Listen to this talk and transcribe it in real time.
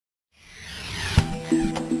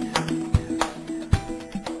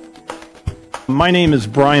My name is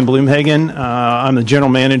Brian Blumhagen. I'm the general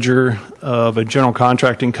manager of a general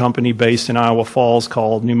contracting company based in Iowa Falls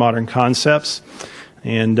called New Modern Concepts.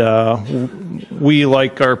 And we,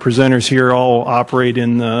 like our presenters here, all operate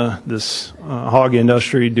in this hog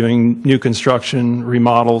industry doing new construction,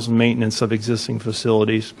 remodels, and maintenance of existing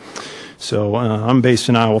facilities. So I'm based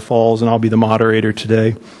in Iowa Falls, and I'll be the moderator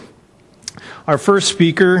today. Our first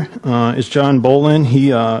speaker is John Boleyn.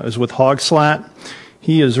 He is with Slat.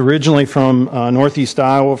 He is originally from northeast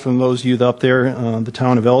Iowa, from those youth up there, the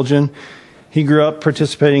town of Elgin. He grew up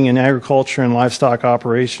participating in agriculture and livestock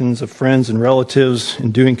operations of friends and relatives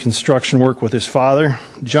and doing construction work with his father.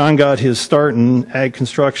 John got his start in ag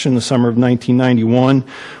construction the summer of 1991.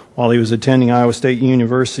 While he was attending Iowa State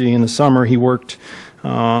University in the summer, he worked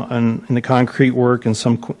in the concrete work and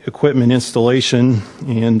some equipment installation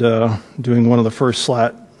and doing one of the first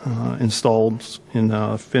slat installed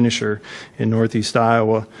in Finisher in northeast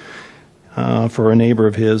Iowa for a neighbor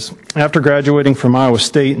of his. After graduating from Iowa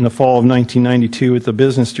State in the fall of 1992 with a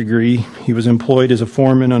business degree, he was employed as a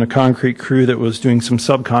foreman on a concrete crew that was doing some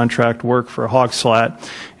subcontract work for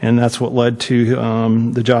Slat, and that's what led to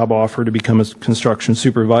the job offer to become a construction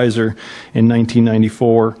supervisor in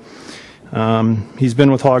 1994. He's been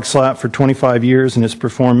with Slat for 25 years and has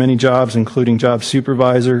performed many jobs, including job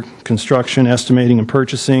supervisor, construction, estimating and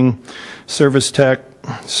purchasing, service tech,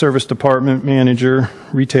 service department manager,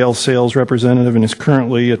 retail sales representative, and is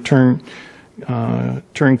currently a currently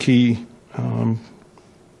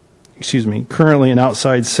an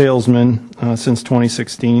outside salesman since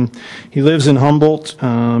 2016. He lives in Humboldt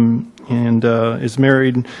and is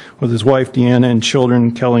married with his wife Deanna and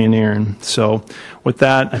children Kelly and Aaron. So with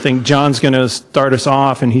that, I think John's going to start us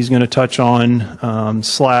off, and he's going to touch on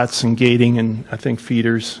slats and gating and I think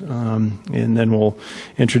feeders, and then we'll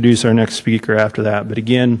introduce our next speaker after that. But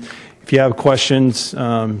again, if you have questions,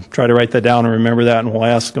 try to write that down and remember that, and we'll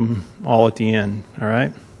ask them all at the end. All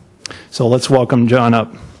right? So let's welcome John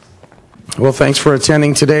up. Well, thanks for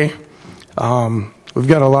attending today. We've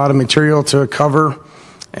got a lot of material to cover,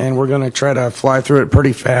 and we're going to try to fly through it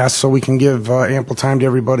pretty fast so we can give ample time to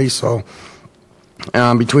everybody. So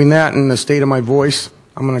between that and the state of my voice,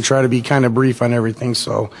 I'm going to try to be kind of brief on everything.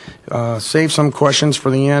 So save some questions for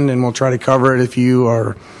the end, and we'll try to cover it if you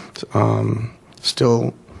are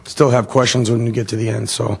still have questions when you get to the end.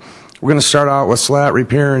 So we're going to start out with slat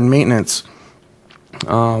repair and maintenance.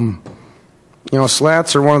 You know,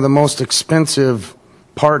 slats are one of the most expensive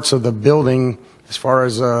parts of the building as far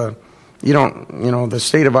as, the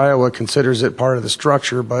state of Iowa considers it part of the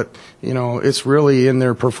structure, but, it's really in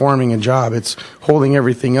there performing a job. It's holding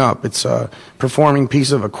everything up. It's a performing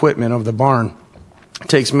piece of equipment of the barn. It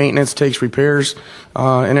takes maintenance, takes repairs,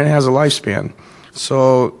 and it has a lifespan.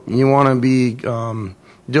 So you want to be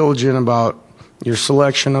diligent about your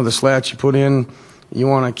selection of the slats you put in. You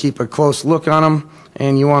want to keep a close look on them,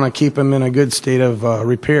 and you want to keep them in a good state of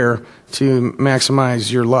repair to maximize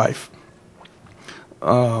your life.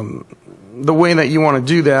 The way that you want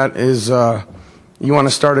to do that is you want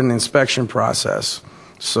to start an inspection process.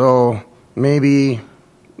 So maybe,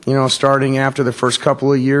 starting after the first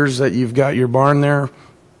couple of years that you've got your barn there,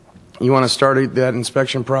 you want to start that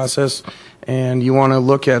inspection process, and you want to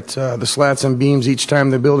look at the slats and beams each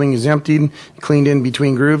time the building is emptied, cleaned in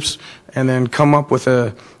between groups, and then come up with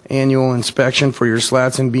a annual inspection for your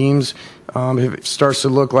slats and beams. If it starts to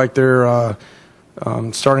look like they're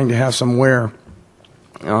starting to have some wear.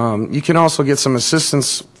 You can also get some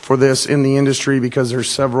assistance for this in the industry because there's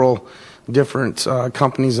several different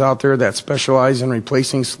companies out there that specialize in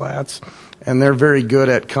replacing slats, and they're very good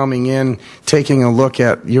at coming in, taking a look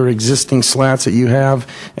at your existing slats that you have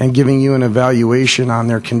and giving you an evaluation on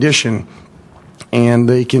their condition. And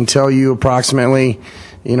they can tell you approximately,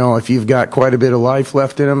 if you've got quite a bit of life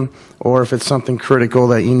left in them, or if it's something critical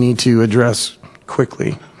that you need to address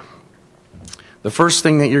quickly. The first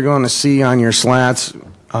thing that you're going to see on your slats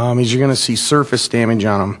is you're going to see surface damage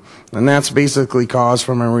on them. And that's basically caused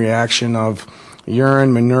from a reaction of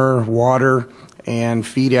urine, manure, water, and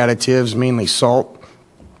feed additives, mainly salt.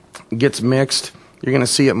 It gets mixed. You're going to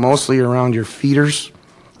see it mostly around your feeders,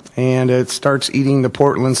 and it starts eating the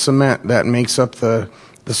Portland cement that makes up the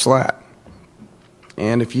slat.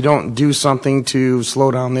 And if you don't do something to slow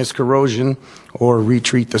down this corrosion or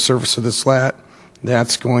retreat the surface of the slat,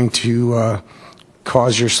 that's going to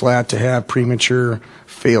cause your slat to have premature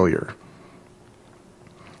failure.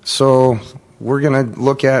 So we're going to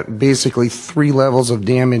look at basically 3 levels of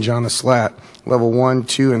damage on a slat, level 1,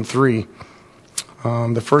 2, and 3.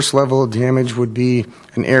 The first level of damage would be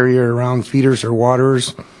an area around feeders or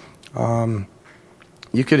waters.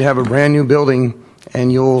 You could have a brand new building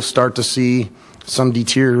and you'll start to see some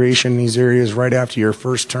deterioration in these areas right after your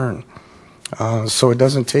first turn. So it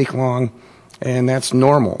doesn't take long, and that's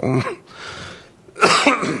normal.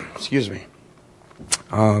 Excuse me.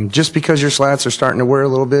 Just because your slats are starting to wear a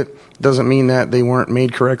little bit doesn't mean that they weren't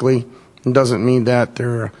made correctly. It doesn't mean that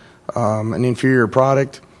they're an inferior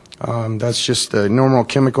product. That's just a normal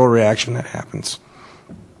chemical reaction that happens.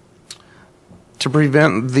 To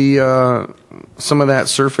prevent some of that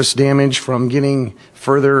surface damage from getting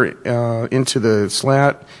further into the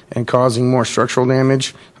slat and causing more structural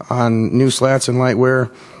damage on new slats and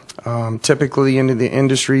lightware, typically in the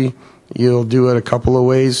industry, you'll do it a couple of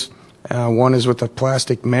ways. One is with a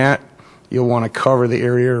plastic mat. You'll want to cover the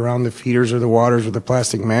area around the feeders or the waters with a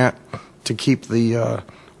plastic mat to keep the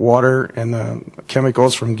water and the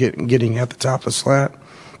chemicals from getting at the top of the slat.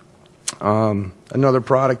 Another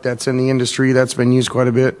product that's in the industry that's been used quite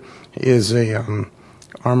a bit is a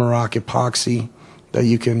Armor Rock epoxy that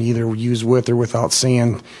you can either use with or without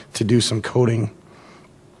sand to do some coating.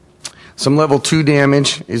 Some level 2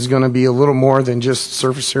 damage is going to be a little more than just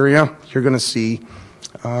surface area. You're going to see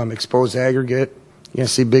exposed aggregate. You're going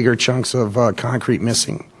to see bigger chunks of concrete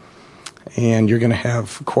missing. And you're going to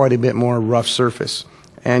have quite a bit more rough surface.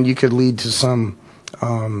 And you could lead to some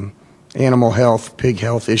animal health, pig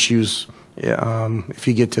health issues if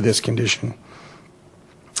you get to this condition.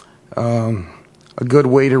 A good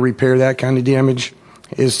way to repair that kind of damage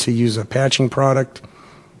is to use a patching product.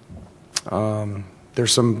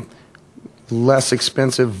 There's some less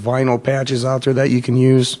expensive vinyl patches out there that you can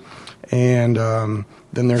use, and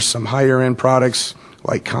then there's some higher end products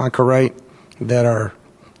like Concorite that are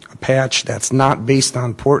a patch that's not based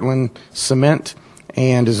on Portland cement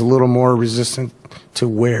and is a little more resistant to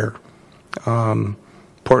wear.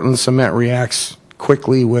 Portland cement reacts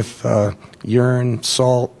quickly with urine,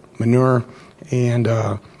 salt, manure, and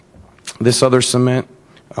this other cement,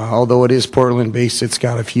 although it is Portland based, it's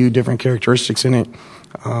got a few different characteristics in it.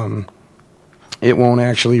 It won't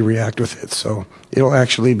actually react with it, so it'll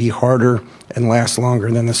actually be harder and last longer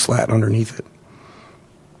than the slat underneath it.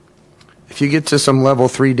 If you get to some level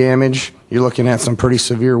 3 damage, you're looking at some pretty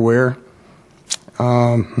severe wear.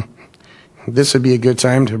 This would be a good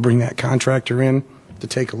time to bring that contractor in to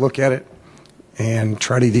take a look at it and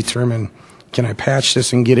try to determine, can I patch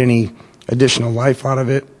this and get any additional life out of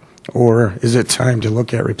it, or is it time to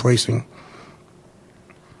look at replacing?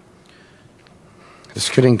 This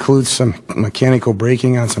could include some mechanical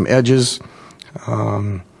braking on some edges,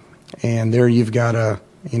 and there you've got an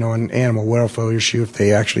animal welfare issue. If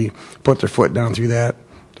they actually put their foot down through that,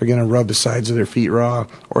 they're going to rub the sides of their feet raw,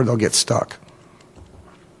 or they'll get stuck.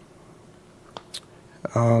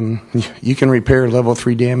 You can repair level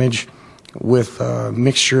 3 damage with a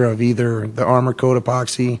mixture of either the Armor Coat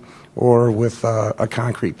epoxy or with a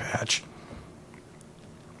concrete patch.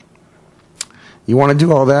 You want to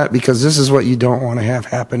do all that because this is what you don't want to have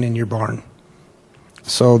happen in your barn.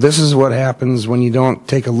 So this is what happens when you don't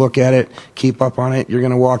take a look at it, keep up on it. You're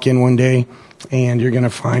going to walk in one day and you're going to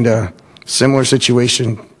find a similar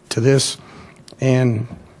situation to this. And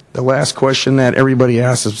the last question that everybody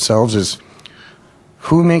asks themselves is,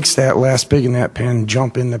 who makes that last pig in that pen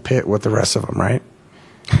jump in the pit with the rest of them, right?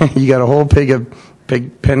 You got a whole pen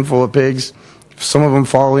full of pigs. Some of them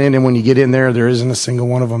fall in, and when you get in there, there isn't a single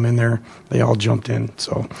one of them in there. They all jumped in.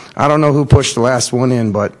 So I don't know who pushed the last one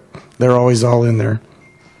in, but they're always all in there.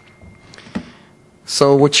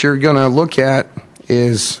 So what you're going to look at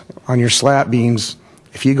is on your slat beams,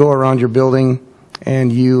 if you go around your building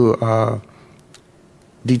and you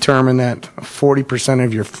determine that 40%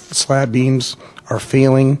 of your slat beams are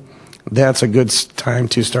failing, that's a good time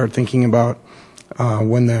to start thinking about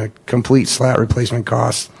when the complete slat replacement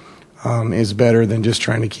cost is better than just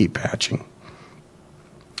trying to keep patching.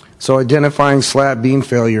 So identifying slat beam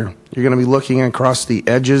failure, you're going to be looking across the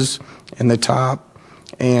edges and the top,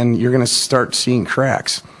 and you're going to start seeing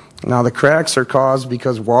cracks. Now the cracks are caused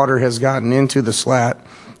because water has gotten into the slat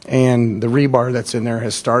and the rebar that's in there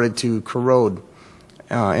has started to corrode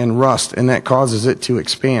and rust, and that causes it to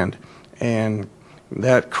expand, and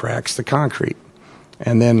that cracks the concrete.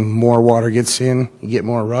 And then more water gets in, you get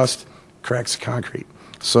more rust, cracks the concrete.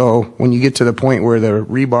 So when you get to the point where the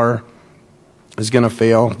rebar is going to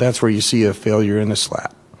fail, that's where you see a failure in the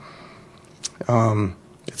slat.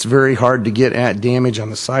 It's very hard to get at damage on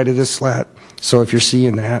the side of this slat, so if you're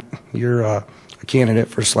seeing that, you're a candidate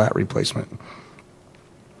for slat replacement.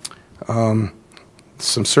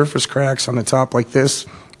 Some surface cracks on the top like this,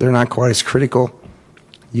 they're not quite as critical.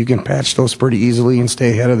 You can patch those pretty easily and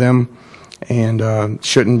stay ahead of them, and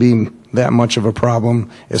shouldn't be that much of a problem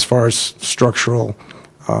as far as structural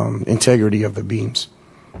integrity of the beams.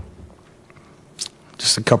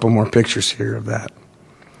 Just a couple more pictures here of that.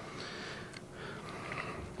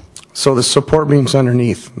 So the support beams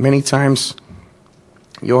underneath. Many times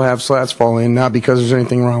you'll have slats fall in, not because there's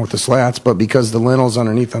anything wrong with the slats, but because the lintels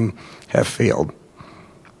underneath them have failed.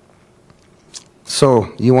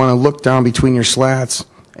 So you want to look down between your slats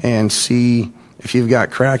and see if you've got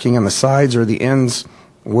cracking on the sides or the ends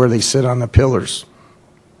where they sit on the pillars.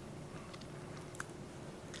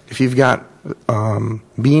 If you've got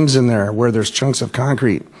beams in there where there's chunks of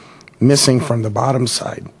concrete missing from the bottom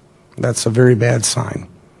side, that's a very bad sign.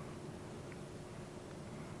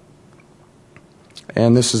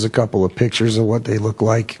 And this is a couple of pictures of what they look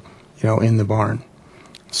like, in the barn.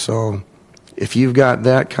 So if you've got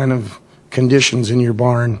that kind of conditions in your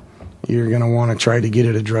barn, you're going to want to try to get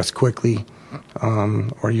it addressed quickly,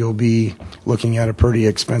 or you'll be looking at a pretty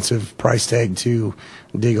expensive price tag to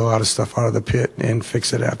dig a lot of stuff out of the pit and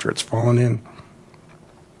fix it after it's fallen in.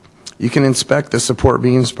 You can inspect the support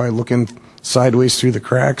beams by looking sideways through the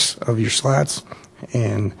cracks of your slats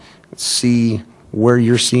and see where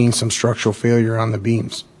you're seeing some structural failure on the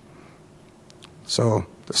beams. So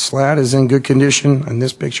the slat is in good condition in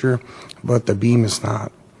this picture, but the beam is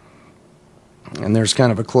not. And there's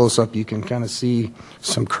kind of a close-up. You can kind of see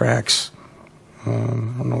some cracks. I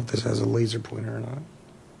don't know if this has a laser pointer or not,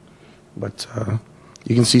 but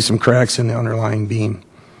you can see some cracks in the underlying beam.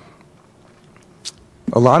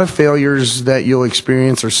 A lot of failures that you'll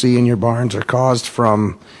experience or see in your barns are caused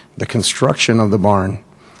from the construction of the barn.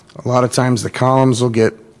 A lot of times the columns will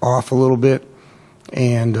get off a little bit,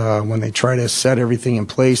 and when they try to set everything in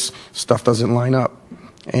place, stuff doesn't line up.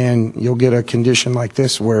 And you'll get a condition like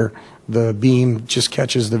this where the beam just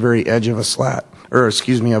catches the very edge of a slat, or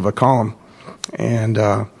excuse me, of a column. And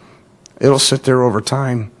it'll sit there over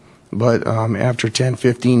time, but after 10,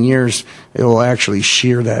 15 years, it will actually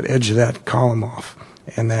shear that edge of that column off,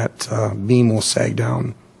 and that beam will sag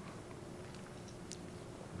down.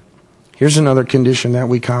 Here's another condition that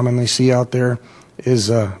we commonly see out there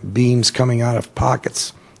is beams coming out of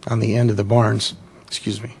pockets on the end of the barns.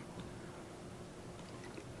 Excuse me.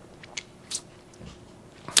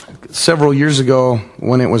 Several years ago,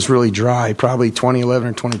 when it was really dry, probably 2011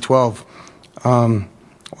 or 2012,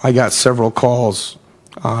 I got several calls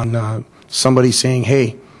on somebody saying,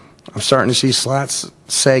 hey, I'm starting to see slats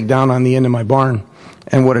sag down on the end of my barn.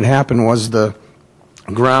 And what had happened was the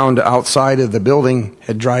ground outside of the building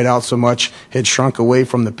had dried out so much, had shrunk away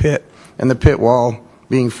from the pit. And the pit wall,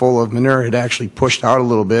 being full of manure, had actually pushed out a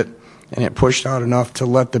little bit, and it pushed out enough to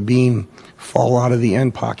let the beam fall out of the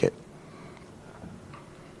end pocket.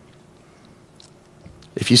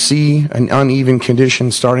 If you see an uneven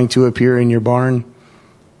condition starting to appear in your barn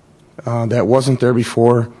that wasn't there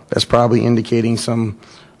before, that's probably indicating some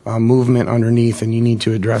movement underneath, and you need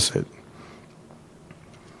to address it.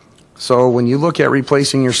 So when you look at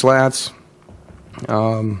replacing your slats,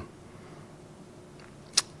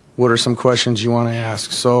 what are some questions you want to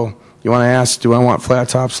ask? So you want to ask, do I want flat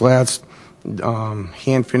top slats,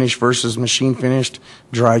 hand finished versus machine finished,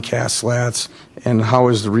 dry cast slats, and how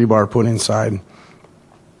is the rebar put inside?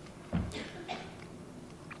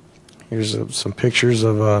 Here's some pictures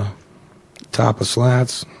of top of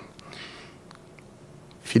slats.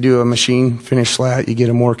 If you do a machine finished slat, you get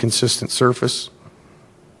a more consistent surface.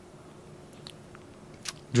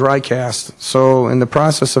 Dry cast. So in the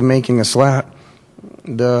process of making a slat,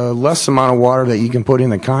 the less amount of water that you can put in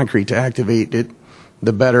the concrete to activate it,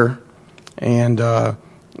 the better. And the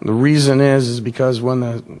reason is because when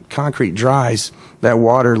the concrete dries, that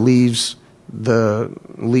water leaves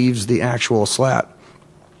the actual slat,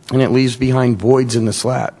 and it leaves behind voids in the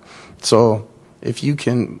slat. So if you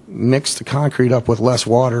can mix the concrete up with less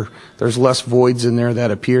water, there's less voids in there that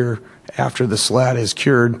appear after the slat is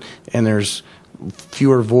cured, and there's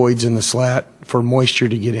fewer voids in the slat for moisture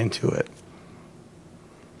to get into it.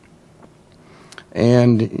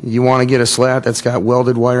 And you want to get a slat that's got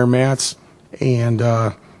welded wire mats, and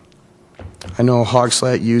I know Hog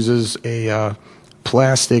Slat uses a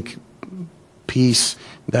plastic piece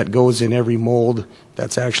that goes in every mold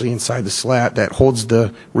that's actually inside the slat that holds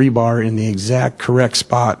the rebar in the exact correct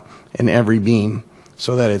spot in every beam,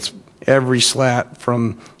 so that it's every slat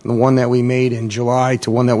from the one that we made in July to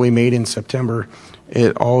one that we made in September,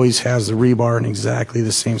 it always has the rebar in exactly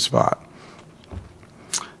the same spot.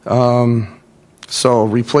 So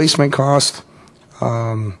replacement cost,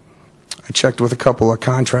 I checked with a couple of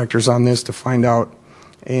contractors on this to find out,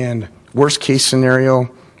 and worst case scenario,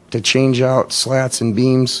 to change out slats and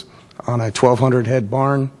beams on a 1,200 head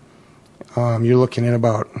barn, you're looking at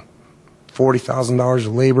about $40,000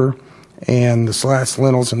 of labor, and the slats,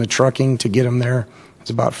 lintels, and the trucking to get them there is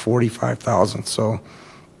about $45,000. So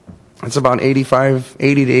It's about $80 to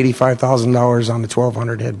 $85,000 on the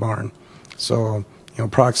 1,200 head barn. So,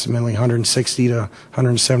 approximately $160 to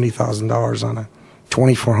 $170,000 on a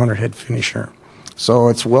 2,400 head finisher. So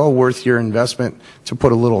it's well worth your investment to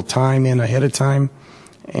put a little time in ahead of time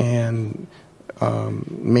and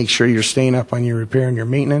make sure you're staying up on your repair and your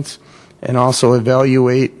maintenance, and also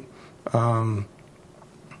evaluate the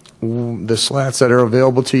slats that are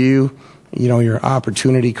available to you, your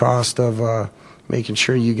opportunity cost of making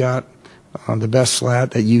sure you got the best slat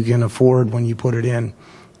that you can afford when you put it in.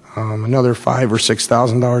 Another $5,000 or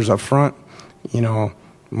 $6,000 up front,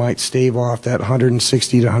 might stave off that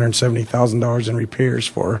 $160,000 to $170,000 in repairs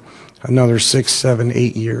for another 6, 7,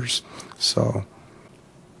 8 years. So,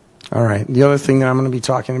 all right. The other thing that I'm going to be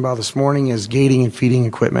talking about this morning is gating and feeding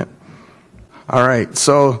equipment. All right.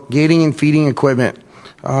 So, gating and feeding equipment.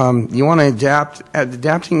 You want to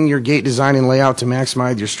adapting your gate design and layout to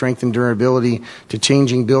maximize your strength and durability to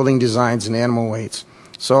changing building designs and animal weights.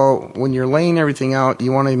 So when you're laying everything out,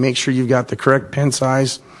 you want to make sure you've got the correct pen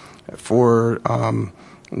size for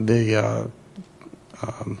the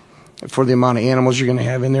amount of animals you're going to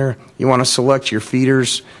have in there. You want to select your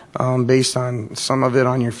feeders based on some of it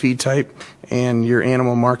on your feed type and your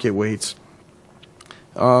animal market weights.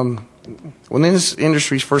 When this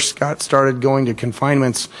industry first got started going to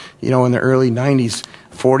confinements, in the early 90s,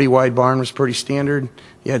 40 wide barn was pretty standard.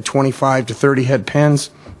 You had 25 to 30 head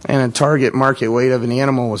pens, and a target market weight of an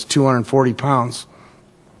animal was 240 pounds.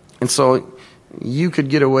 And so you could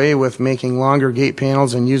get away with making longer gate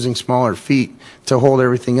panels and using smaller feet to hold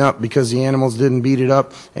everything up because the animals didn't beat it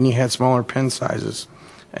up and you had smaller pen sizes.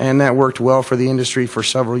 And that worked well for the industry for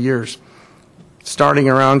several years. Starting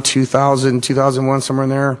around 2000, 2001, somewhere in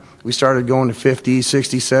there, we started going to 50,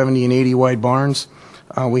 60, 70, and 80 wide barns.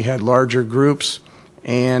 We had larger groups,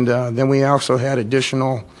 and then we also had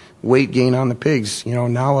additional weight gain on the pigs.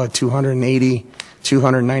 Now a 280,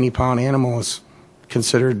 290 pound animal is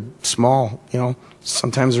considered small.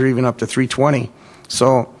 Sometimes they're even up to 320.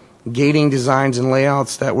 So gating designs and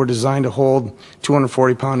layouts that were designed to hold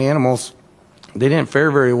 240 pound animals, they didn't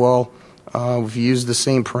fare very well if you used the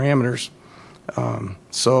same parameters.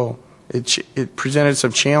 So it presented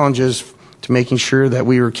some challenges to making sure that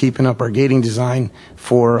we were keeping up our gating design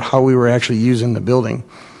for how we were actually using the building.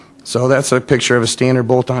 So that's a picture of a standard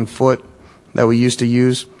bolt-on foot that we used to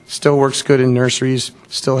use. Still works good in nurseries,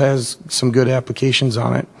 still has some good applications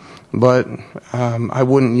on it, but I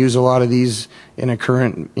wouldn't use a lot of these in a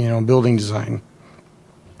current building design.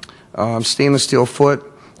 Stainless steel foot,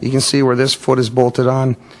 you can see where this foot is bolted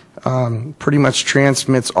on, pretty much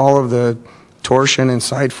transmits all of the torsion and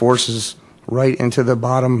side forces right into the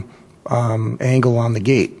bottom angle on the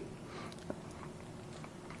gate.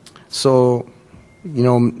 So,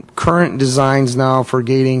 current designs now for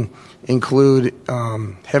gating include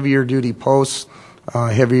heavier duty posts,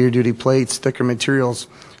 heavier duty plates, thicker materials.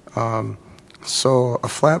 So a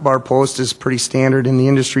flat bar post is pretty standard in the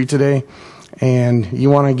industry today, and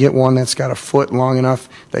you want to get one that's got a foot long enough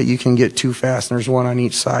that you can get 2 fasteners, one on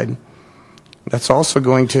each side. That's also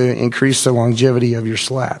going to increase the longevity of your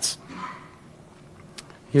slats.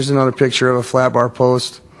 Here's another picture of a flat bar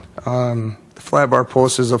post. The flat bar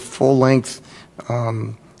post is a full-length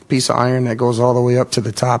piece of iron that goes all the way up to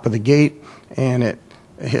the top of the gate, and it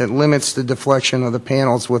limits the deflection of the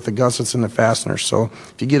panels with the gussets and the fasteners. So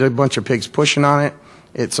if you get a bunch of pigs pushing on it,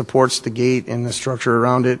 it supports the gate and the structure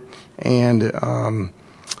around it, and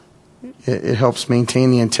it helps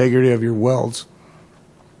maintain the integrity of your welds.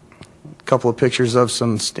 A couple of pictures of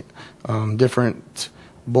some different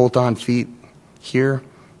bolt-on feet here.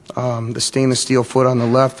 The stainless steel foot on the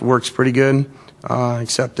left works pretty good,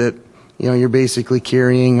 except that you're basically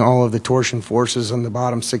carrying all of the torsion forces on the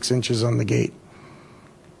bottom 6 inches on the gate.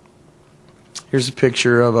 Here's a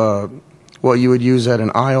picture of what you would use at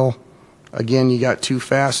an aisle. Again, you got 2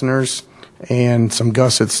 fasteners and some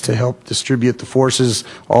gussets to help distribute the forces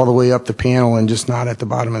all the way up the panel and just not at the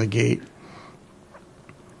bottom of the gate.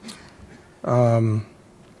 A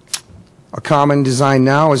common design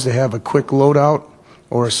now is to have a quick loadout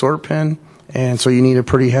or a sort pen, and so you need a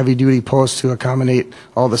pretty heavy duty post to accommodate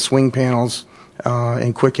all the swing panels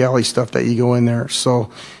and quick alley stuff that you go in there. So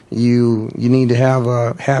you need to have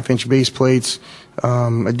 1/2 inch base plates,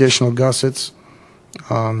 additional gussets,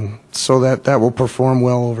 so that will perform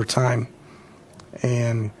well over time.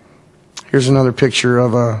 And here's another picture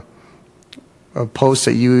of a post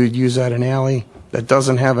that you would use at an alley that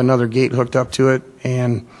doesn't have another gate hooked up to it,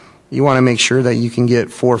 and you want to make sure that you can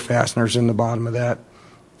get 4 fasteners in the bottom of that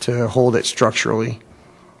to hold it structurally.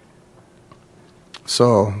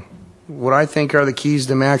 So what I think are the keys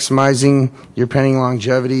to maximizing your penning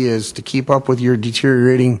longevity is to keep up with your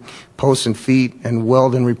deteriorating posts and feet and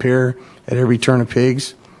weld and repair at every turn of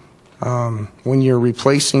pigs. When you're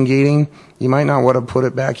replacing gating, you might not want to put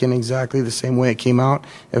it back in exactly the same way it came out.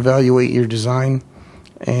 Evaluate your design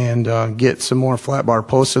and get some more flat bar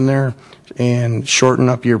posts in there and shorten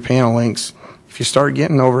up your panel lengths. If you start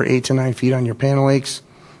getting over 8 to 9 feet on your panel lengths,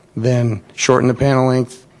 then shorten the panel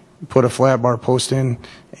length, put a flat bar post in,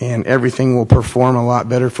 and everything will perform a lot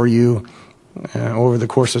better for you over the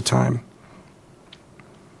course of time.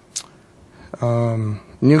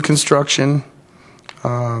 New construction,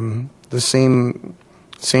 the same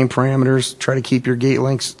parameters. Try to keep your gate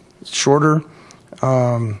lengths shorter.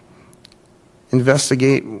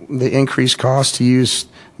 Investigate the increased cost to use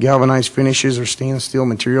galvanized finishes or stainless steel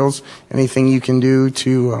materials. Anything you can do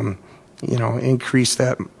to increase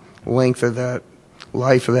that length of that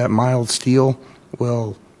life of that mild steel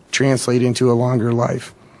will translate into a longer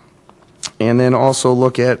life. And then also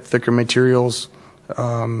look at thicker materials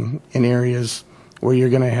in areas where you're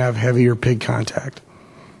going to have heavier pig contact.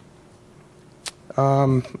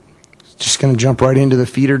 Just going to jump right into the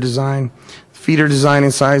feeder design. Feeder design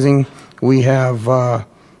and sizing. We have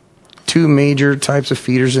two major types of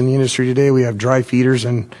feeders in the industry today. We have dry feeders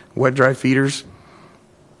and wet dry feeders.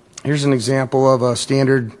 Here's an example of a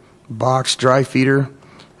standard box dry feeder.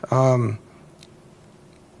 The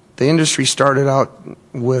industry started out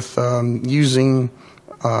with using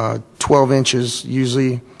 12 inches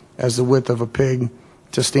usually as the width of a pig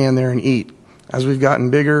to stand there and eat. As we've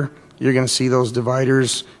gotten bigger, you're going to see those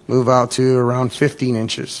dividers move out to around 15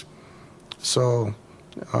 inches. So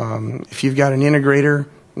if you've got an integrator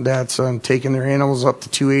that's taking their animals up to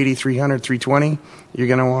 280, 300, 320, you're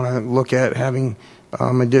going to want to look at having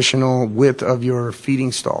additional width of your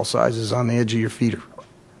feeding stall sizes on the edge of your feeder.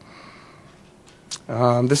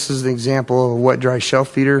 This is an example of a wet dry shelf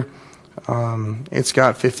feeder. It's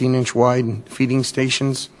got 15-inch wide feeding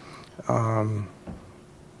stations.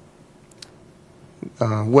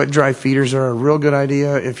 Wet dry feeders are a real good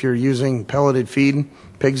idea if you're using pelleted feed.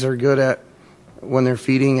 Pigs are good at, when they're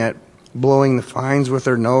feeding, at blowing the fines with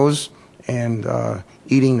their nose and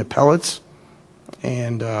eating the pellets.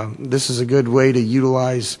 And this is a good way to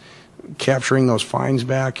utilize capturing those fines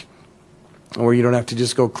back, or you don't have to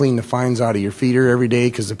just go clean the fines out of your feeder every day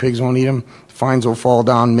because the pigs won't eat them. The fines will fall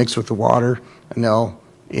down, mix with the water, and they'll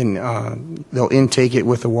intake it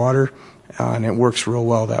with the water, and it works real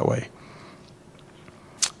well that way.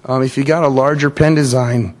 If you got a larger pen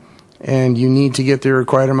design and you need to get the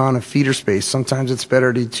required amount of feeder space, sometimes it's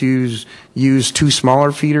better to use two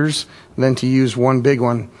smaller feeders than to use one big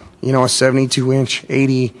one. You know, a 72-inch,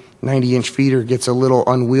 80, 90-inch feeder gets a little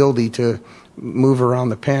unwieldy to move around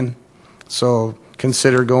the pen. So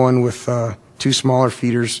consider going with two smaller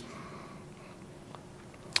feeders.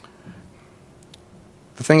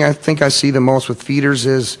 The thing I think I see the most with feeders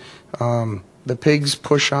is the pigs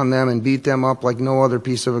push on them and beat them up like no other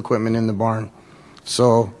piece of equipment in the barn.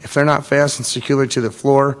 So if they're not fast and secure to the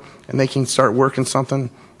floor and they can start working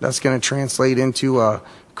something, that's going to translate into a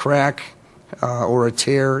crack or a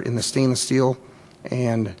tear in the stainless steel,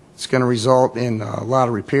 and it's going to result in a lot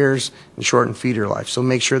of repairs and shortened feeder life. So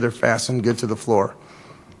make sure they're fastened good to the floor.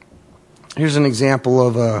 Here's an example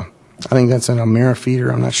of I think that's an Amera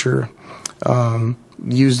feeder, I'm not sure,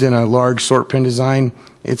 used in a large sort pen design.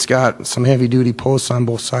 It's got some heavy duty posts on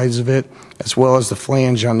both sides of it, as well as the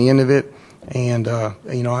flange on the end of it. And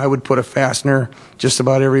I would put a fastener just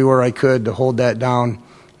about everywhere I could to hold that down,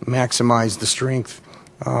 maximize the strength,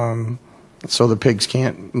 so the pigs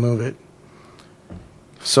can't move it.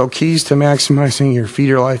 So keys to maximizing your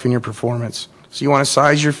feeder life and your performance. So you want to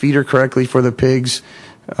size your feeder correctly for the pigs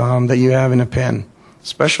that you have in a pen,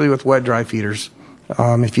 especially with wet dry feeders.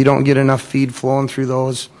 If you don't get enough feed flowing through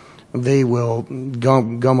those, they will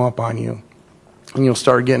gum up on you, and you'll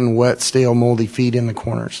start getting wet, stale, moldy feed in the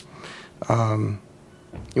corners. You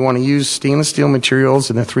want to use stainless steel materials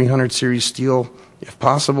in the 300 series steel if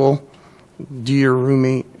possible. Do your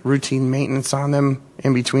routine maintenance on them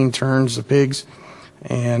in between turns of pigs.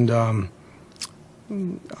 And I'm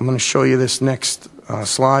going to show you this next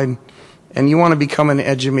slide. And you want to become an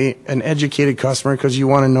educated customer because you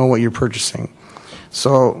want to know what you're purchasing.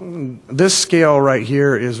 So this scale right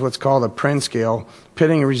here is what's called a Pren scale,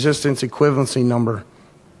 pitting resistance equivalency number.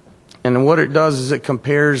 And what it does is it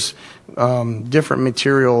compares different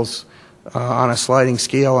materials on a sliding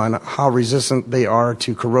scale on how resistant they are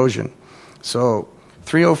to corrosion. So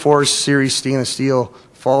 304 series stainless steel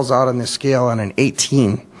falls out on this scale on an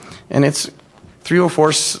 18. And it's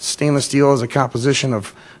 304 stainless steel is a composition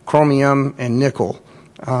of chromium and nickel.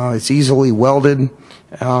 It's easily welded.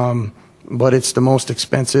 but it's the most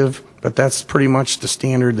expensive, but that's pretty much the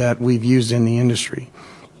standard that we've used in the industry.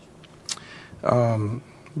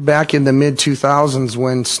 Back in the mid-2000s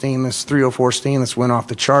when stainless, 304 stainless went off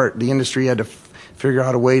the chart, the industry had to figure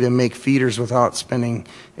out a way to make feeders without spending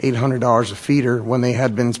 $800 a feeder when they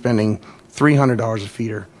had been spending $300 a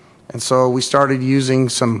feeder. And so we started using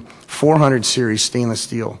some 400 series stainless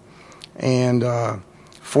steel. And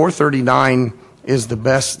 439 is the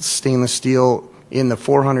best stainless steel in the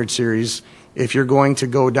 400 series. If you're going to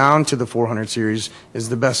go down to the 400 series, is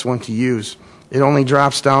the best one to use. It only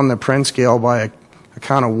drops down the Pren scale by a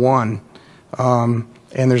count of 1. And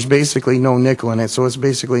there's basically no nickel in it, so it's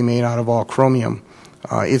basically made out of all chromium.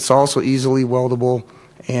 It's also easily weldable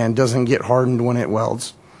and doesn't get hardened when it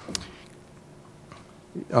welds.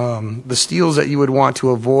 The steels that you would want to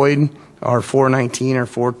avoid are 419 or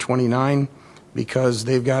 429 because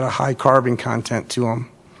they've got a high carbon content to them,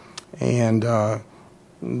 and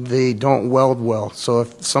they don't weld well. So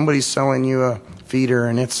if somebody's selling you a feeder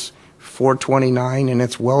and it's 429 and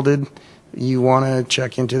it's welded, you want to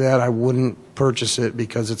check into that. I wouldn't purchase it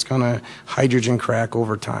because it's going to hydrogen crack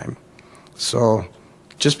over time. So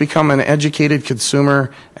just become an educated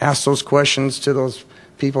consumer, ask those questions to those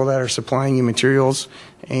people that are supplying you materials,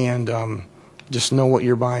 and just know what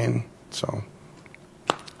you're buying. So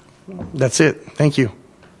that's it. Thank you.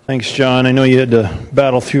 Thanks, John. I know you had to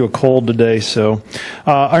battle through a cold today. So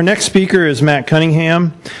our next speaker is Matt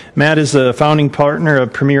Cunningham. Matt is the founding partner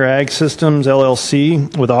of Premier Ag Systems,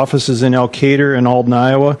 LLC, with offices in Elkader and Alden,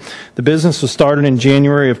 Iowa. The business was started in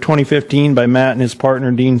January of 2015 by Matt and his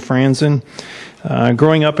partner, Dean Franzen.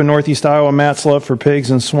 Growing up in Northeast Iowa, Matt's love for pigs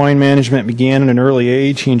and swine management began at an early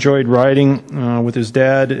age. He enjoyed riding with his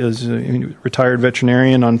dad as a retired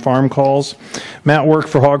veterinarian on farm calls. Matt worked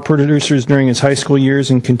for hog producers during his high school years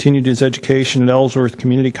and continued his education at Ellsworth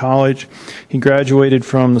Community College. He graduated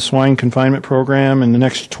from the swine confinement program. In the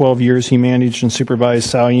next 12 years, he managed and supervised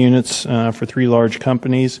sow units for 3 large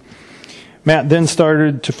companies. Matt then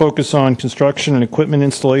started to focus on construction and equipment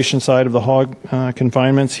installation side of the hog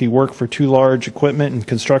confinements. He worked for 2 large equipment and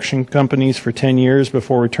construction companies for 10 years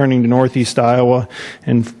before returning to Northeast Iowa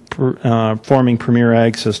and forming Premier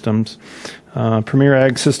Ag Systems. Premier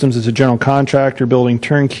Ag Systems is a general contractor building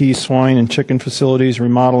turnkey swine and chicken facilities,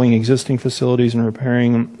 remodeling existing facilities, and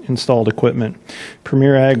repairing installed equipment.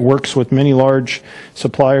 Premier Ag works with many large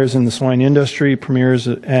suppliers in the swine industry. Premier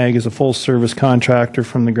Ag is a full-service contractor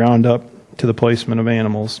from the ground up to the placement of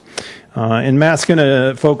animals. And Matt's going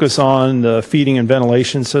to focus on the feeding and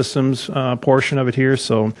ventilation systems portion of it here.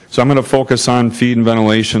 So I'm going to focus on feed and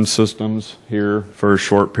ventilation systems here for a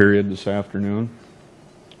short period this afternoon.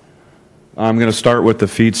 I'm going to start with the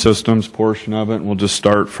feed systems portion of it, and we'll just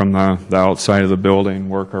start from the outside of the building,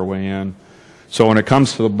 work our way in. So when it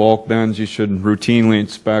comes to the bulk bins, you should routinely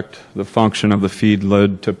inspect the function of the feed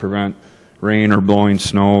lid to prevent rain or blowing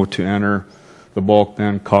snow to enter the bulk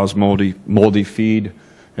bin, cause moldy feed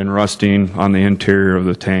and rusting on the interior of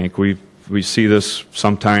the tank. We see this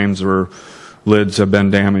sometimes where lids have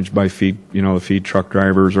been damaged by feed, the feed truck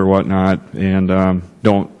drivers or whatnot, and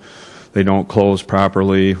they don't close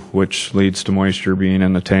properly, which leads to moisture being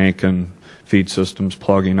in the tank and feed systems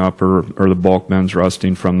plugging up or the bulk bins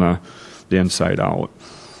rusting from the inside out.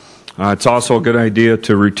 It's also a good idea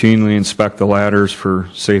to routinely inspect the ladders for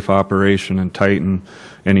safe operation and tighten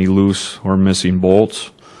any loose or missing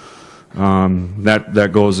bolts. That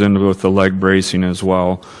goes into with the leg bracing as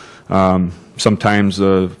well. Sometimes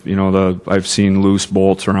I've seen loose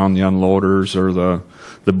bolts around the unloaders or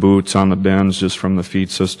the boots on the bins just from the feed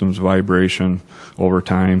system's vibration over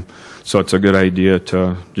time. So it's a good idea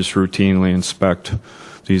to just routinely inspect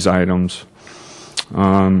these items.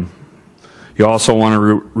 You also want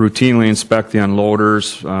to routinely inspect the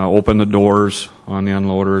unloaders, open the doors on the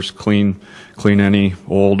unloaders, clean any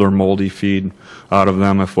old or moldy feed out of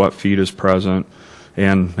them if wet feed is present,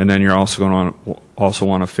 and then you're also going to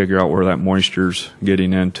want to figure out where that moisture's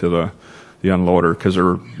getting into the unloader, because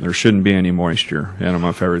there shouldn't be any moisture in them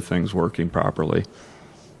if everything's working properly.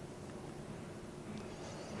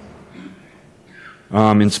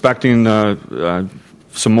 Inspecting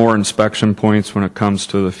some more inspection points when it comes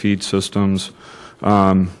to the feed systems.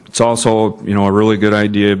 It's also, a really good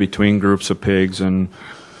idea between groups of pigs, and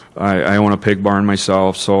I own a pig barn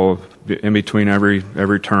myself, so in between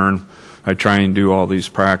every turn, I try and do all these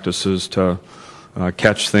practices to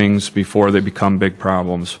catch things before they become big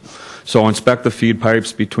problems. So inspect the feed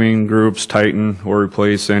pipes between groups, tighten or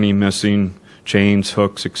replace any missing chains,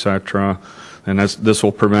 hooks, etc. And this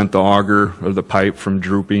will prevent the auger of the pipe from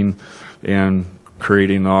drooping and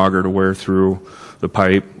creating the auger to wear through the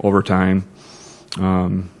pipe over time.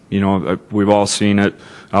 We've all seen it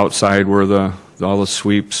outside where all the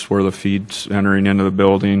sweeps, where the feed's entering into the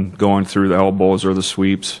building, going through the elbows or the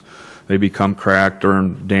sweeps, they become cracked or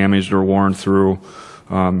damaged or worn through.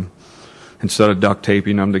 Instead of duct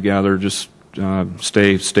taping them together, just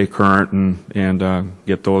stay current and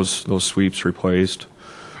get those sweeps replaced.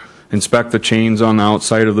 Inspect the chains on the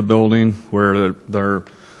outside of the building where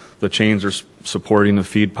the chains are supporting the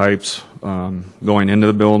feed pipes going into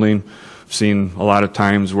the building. I've seen a lot of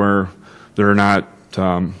times where they're not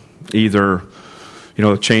either,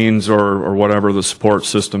 the chains or whatever the support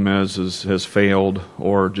system has failed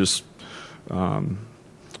or just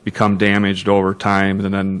become damaged over time,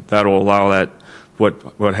 and then that'll allow that.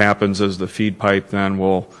 What happens is the feed pipe then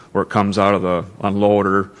where it comes out of the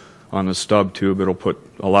unloader on the stub tube, it'll put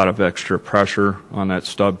a lot of extra pressure on that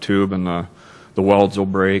stub tube, and the welds will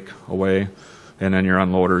break away, and then your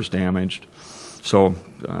unloader is damaged. So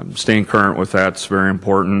staying current with that's very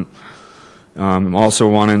important. Also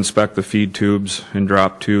want to inspect the feed tubes and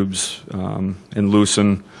drop tubes and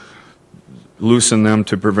loosen them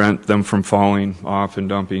to prevent them from falling off and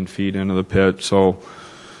dumping feed into the pit. So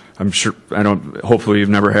I'm sure, hopefully you've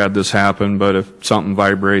never had this happen, but if something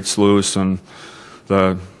vibrates loose and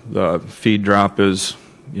the feed drop is,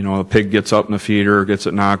 the pig gets up in the feeder, gets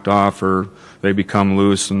it knocked off, or they become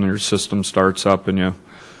loose and your system starts up and you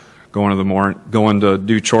go to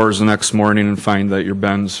do chores the next morning and find that your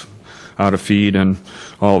bin's out of feed and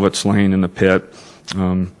all of it's laying in the pit.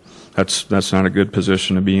 That's not a good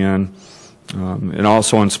position to be in. And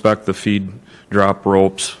also inspect the feed drop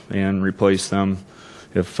ropes and replace them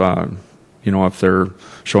if they're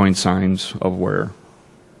showing signs of wear.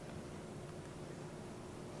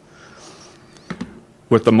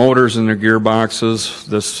 With the motors and the gearboxes,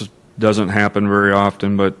 this doesn't happen very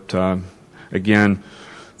often, but again,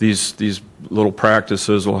 these little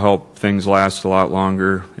practices will help things last a lot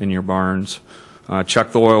longer in your barns.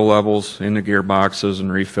 Check the oil levels in the gearboxes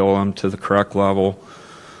and refill them to the correct level.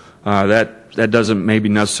 That doesn't maybe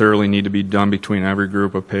necessarily need to be done between every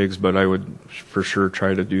group of pigs, but I would for sure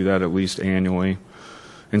try to do that at least annually.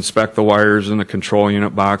 Inspect the wires in the control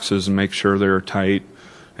unit boxes and make sure they're tight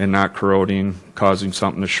and not corroding, causing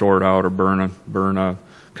something to short out or burn a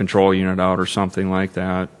control unit out or something like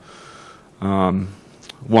that. A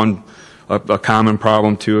common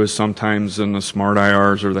problem too is sometimes in the smart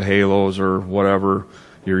IRs or the halos or whatever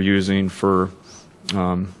you're using for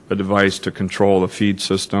a device to control the feed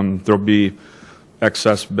system, there'll be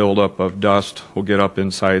excess buildup of dust will get up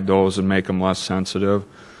inside those and make them less sensitive.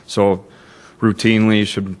 So routinely you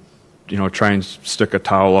should try and stick a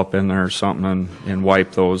towel up in there or something and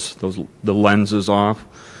wipe the lenses off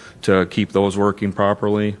to keep those working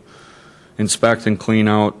properly. Inspect and clean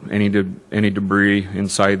out any debris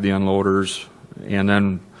inside the unloaders, and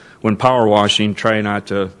then when power washing, try not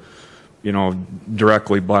to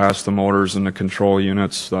directly blast the motors and the control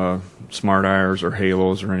units, the smart IRs or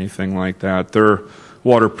halos or anything like that. They're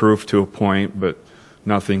waterproof to a point, but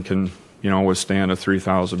nothing can withstand a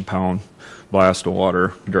 3,000-pound blast of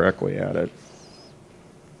water directly at it.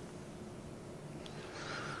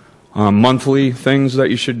 Monthly things that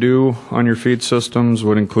you should do on your feed systems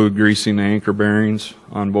would include greasing the anchor bearings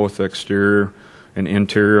on both the exterior and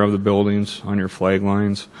interior of the buildings on your flag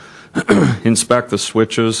lines. Inspect the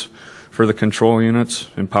switches for the control units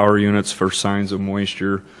and power units for signs of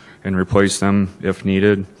moisture and replace them if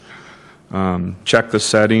needed. Check the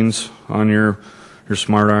settings on your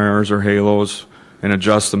smart IRs or halos and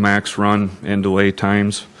adjust the max run and delay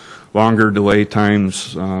times. Longer delay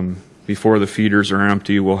times before the feeders are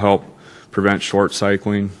empty will help prevent short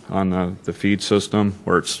cycling on the feed system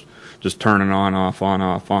where it's just turning on,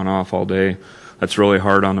 off all day. That's really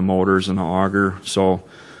hard on the motors and the auger. So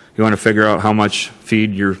you want to figure out how much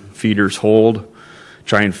feed your feeders hold.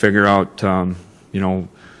 Try and figure out,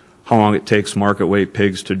 how long it takes market weight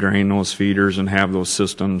pigs to drain those feeders and have those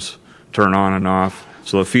systems turn on and off.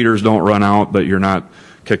 So the feeders don't run out, but you're not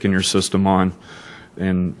kicking your system on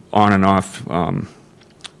and off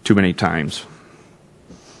too many times.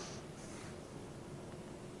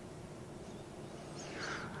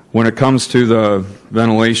 When it comes to the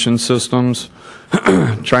ventilation systems,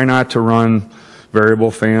 try not to run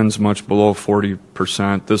variable fans much below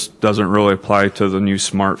 40%. This doesn't really apply to the new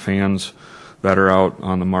smart fans that are out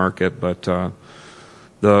on the market, but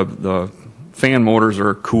the fan motors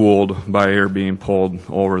are cooled by air being pulled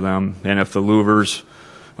over them, and if the louvers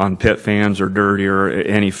on pit fans are dirty, or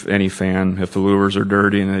any fan, if the louvers are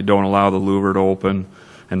dirty and they don't allow the louver to open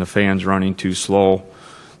and the fan's running too slow,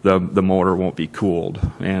 the motor won't be cooled,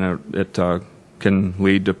 and it can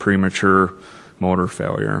lead to premature motor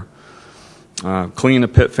failure. Clean the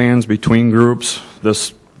pit fans between groups.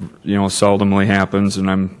 This seldomly happens, and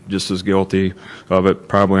I'm just as guilty of it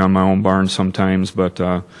probably on my own barn sometimes, but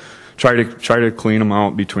try to clean them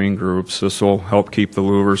out between groups. This will help keep the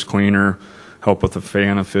louvers cleaner, help with the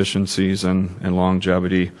fan efficiencies and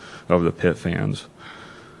longevity of the pit fans.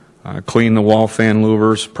 Clean the wall fan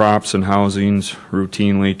louvers, props, and housings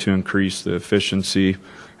routinely to increase the efficiency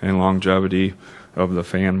and longevity of the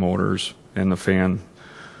fan motors and the fan,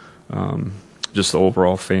 just the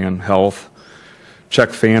overall fan health.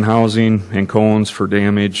 Check fan housing and cones for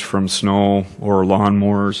damage from snow or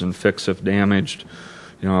lawnmowers and fix if damaged.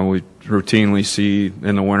 We routinely see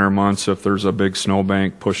in the winter months if there's a big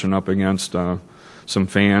snowbank pushing up against some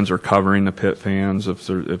fans or covering the pit fans, if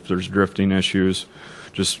there's drifting issues,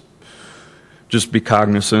 just be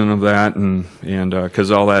cognizant of that, and because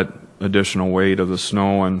all that additional weight of the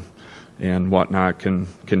snow and whatnot can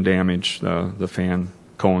damage the fan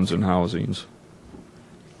cones and housings.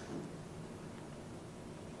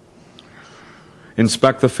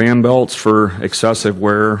 Inspect the fan belts for excessive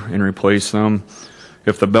wear and replace them.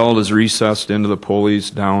 If the belt is recessed into the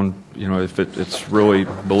pulleys down, if it's really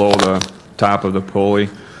below the top of the pulley,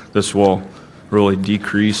 this will really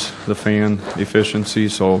decrease the fan efficiency.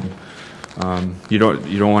 So you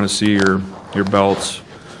don't want to see your belts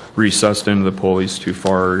recessed into the pulleys too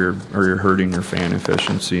far, or you're hurting your fan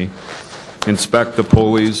efficiency. Inspect the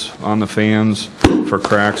pulleys on the fans for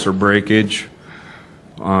cracks or breakage.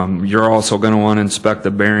 You're also going to want to inspect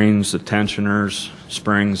the bearings, the tensioners,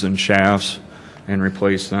 springs, and shafts, and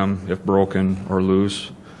replace them if broken or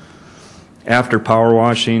loose. After power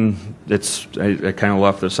washing, I kind of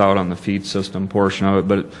left this out on the feed system portion of it,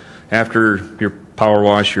 but after your power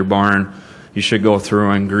wash your barn, you should go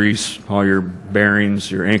through and grease all your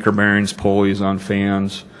bearings, your anchor bearings, pulleys on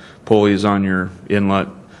fans, pulleys on your inlet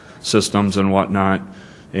systems and whatnot,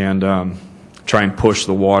 and try and push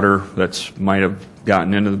the water that's might have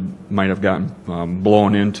gotten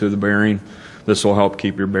blown into the bearing. This will help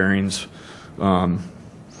keep your bearings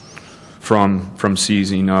from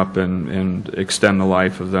seizing up and extend the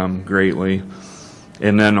life of them greatly.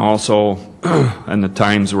 And then also, in the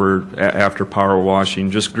times where after power washing,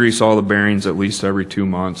 just grease all the bearings at least every 2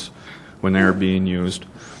 months when they're being used.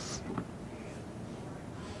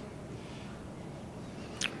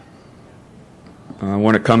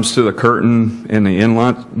 When it comes to the curtain and the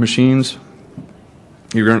inlet machines,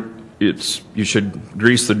 you should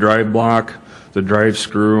grease the drive block, the drive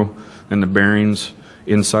screw, and the bearings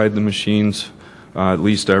inside the machines at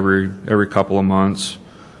least every couple of months.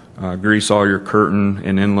 Grease all your curtain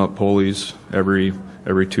and inlet pulleys every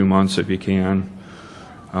 2 months if you can.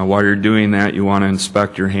 While you're doing that, you want to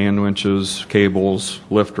inspect your hand winches, cables,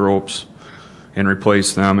 lift ropes, and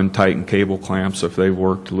replace them and tighten cable clamps if they've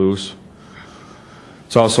worked loose.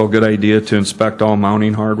 It's also a good idea to inspect all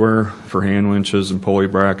mounting hardware for hand winches and pulley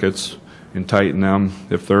brackets and tighten them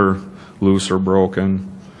if they're loose or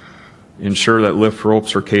broken. Ensure that lift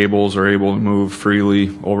ropes or cables are able to move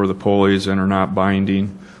freely over the pulleys and are not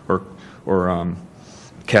binding or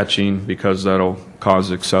catching, because that'll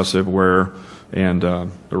cause excessive wear and the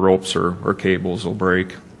ropes or cables will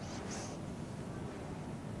break.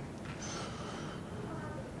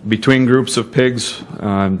 Between groups of pigs,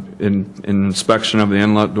 inspection of the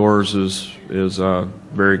inlet doors is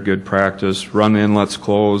very good practice. Run the inlets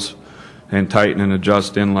closed and tighten and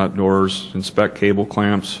adjust inlet doors. Inspect cable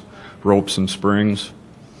clamps, ropes, and springs.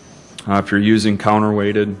 If you're using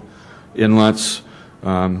counterweighted inlets,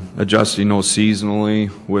 adjusting those seasonally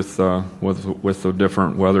with the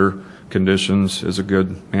different weather conditions is a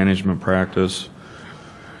good management practice.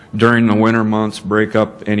 During the winter months, break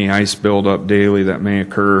up any ice buildup daily that may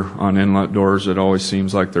occur on inlet doors. It always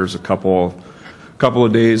seems like there's a couple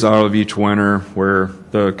of days out of each winter where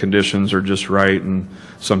the conditions are just right, and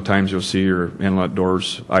sometimes you'll see your inlet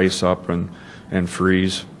doors ice up and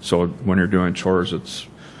freeze. So when you're doing chores, it's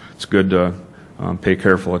good to pay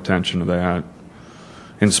careful attention to that.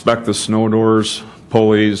 Inspect the snow doors,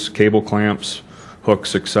 pulleys, cable clamps,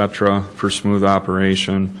 hooks, etc. for smooth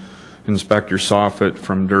operation. Inspect your soffit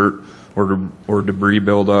from dirt or debris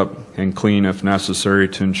buildup, and clean if necessary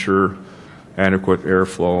to ensure adequate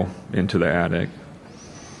airflow into the attic.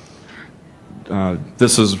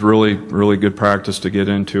 This is really good practice to get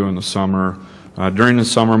into in the summer. During the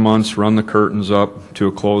summer months, run the curtains up to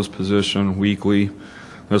a closed position weekly.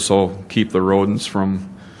 This will keep the rodents from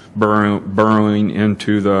burrowing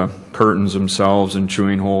into the curtains themselves and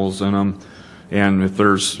chewing holes in them. And if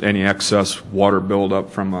there's any excess water buildup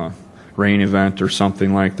from a rain event or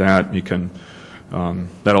something like that, you can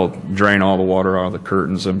that'll drain all the water out of the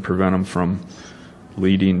curtains and prevent them from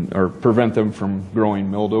prevent them from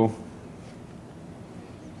growing mildew.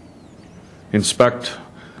 Inspect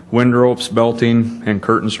wind ropes, belting, and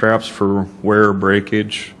curtain straps for wear or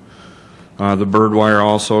breakage. The bird wire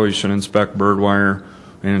also, you should inspect bird wire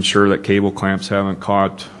and ensure that cable clamps haven't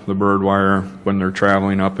caught the bird wire when they're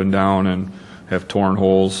traveling up and down and have torn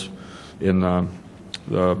holes in the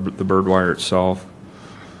bird wire itself.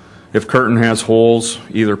 If curtain has holes,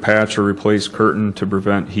 either patch or replace curtain to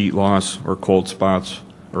prevent heat loss or cold spots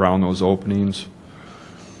around those openings.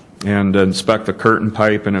 And inspect the curtain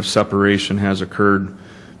pipe, and if separation has occurred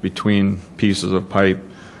between pieces of pipe,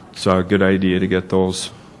 it's a good idea to get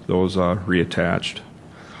those reattached.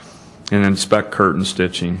 And inspect curtain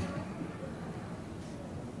stitching.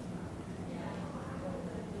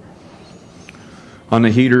 On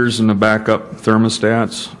the heaters and the backup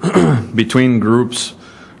thermostats, between groups,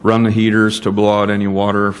 run the heaters to blow out any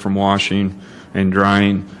water from washing and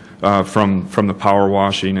drying from the power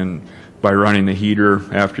washing, and by running the heater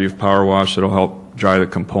after you've power washed, it'll help dry the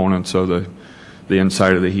components of the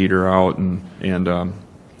inside of the heater out and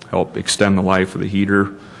help extend the life of the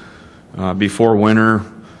heater. Before winter,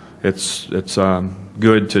 it's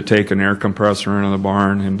good to take an air compressor into the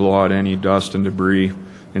barn and blow out any dust and debris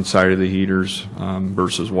inside of the heaters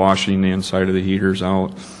versus washing the inside of the heaters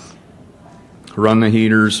out. Run the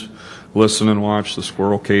heaters, listen and watch the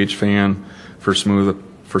squirrel cage fan for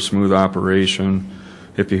smooth operation.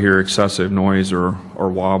 If you hear excessive noise or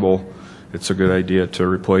wobble, it's a good idea to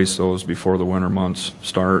replace those before the winter months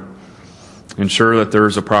start. Ensure that there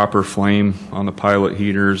is a proper flame on the pilot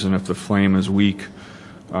heaters, and if the flame is weak,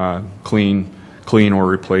 clean or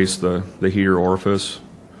replace the heater orifice.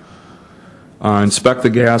 Inspect the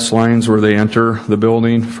gas lines where they enter the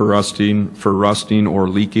building for rusting or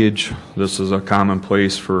leakage. This is a common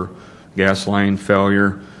place for gas line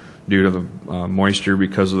failure due to the moisture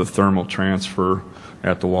because of the thermal transfer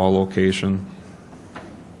at the wall location.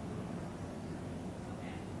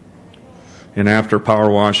 And after power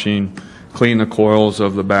washing, clean the coils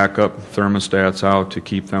of the backup thermostats out to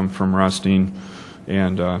keep them from rusting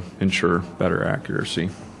and ensure better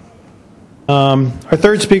accuracy. Our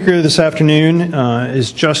third speaker this afternoon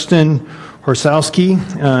is Justin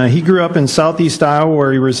Horesowsky. He grew up in southeast Iowa,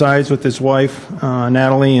 where he resides with his wife,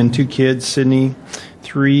 Natalie, and two kids, Sydney,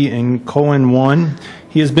 3, and Cohen, 1.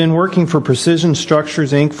 He has been working for Precision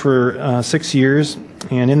Structures, Inc. for 6 years,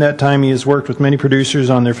 and in that time he has worked with many producers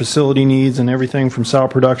on their facility needs and everything from sow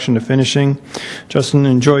production to finishing. Justin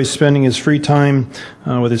enjoys spending his free time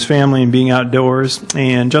with his family and being outdoors,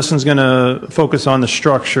 and Justin's going to focus on the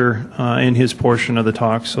structure in his portion of the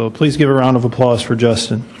talk. So please give a round of applause for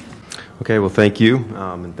Justin. Okay, well, thank you,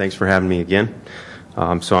 and thanks for having me again.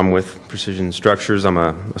 So I'm with Precision Structures. I'm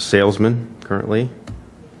a salesman currently.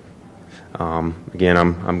 Again,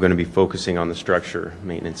 I'm going to be focusing on the structure,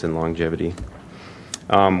 maintenance, and longevity.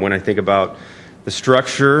 When I think about the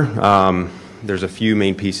structure, there's a few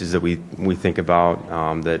main pieces that we think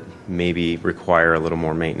about that maybe require a little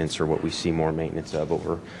more maintenance, or what we see more maintenance of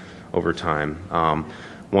over time.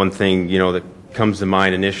 One thing that comes to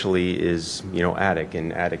mind initially is attic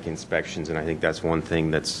inspections, and I think that's one thing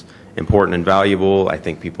that's important and valuable. I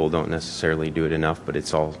think people don't necessarily do it enough, but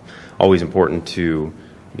it's always important to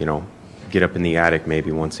get up in the attic maybe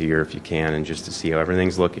once a year if you can, and just to see how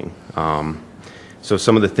everything's looking. So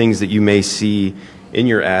some of the things that you may see in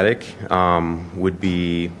your attic would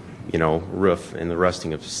be, roof and the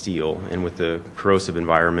rusting of steel. And with the corrosive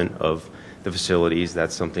environment of the facilities,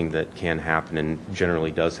 that's something that can happen and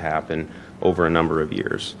generally does happen over a number of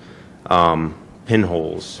years.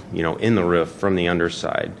 Pinholes, in the roof from the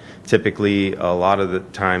underside. Typically, a lot of the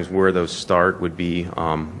times where those start would be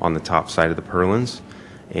on the top side of the purlins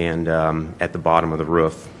and at the bottom of the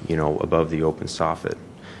roof, above the open soffit.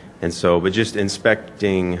 And so, but just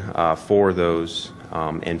inspecting for those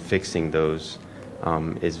and fixing those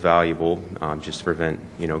is valuable, just to prevent,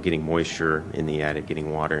 getting moisture in the attic,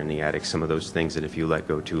 getting water in the attic, some of those things that if you let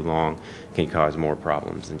go too long can cause more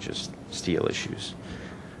problems than just steel issues.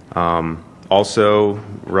 Also,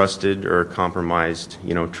 rusted or compromised,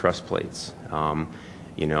 truss plates.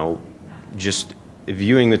 Just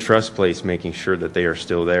viewing the truss plates, making sure that they are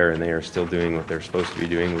still there and they are still doing what they're supposed to be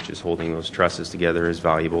doing, which is holding those trusses together, is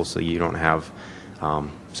valuable, so you don't have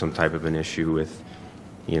some type of an issue with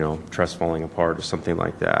truss falling apart or something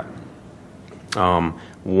like that.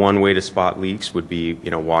 One way to spot leaks would be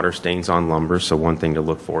water stains on lumber. So one thing to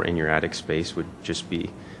look for in your attic space would just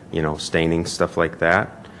be staining, stuff like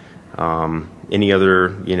that. Any other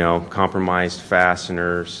compromised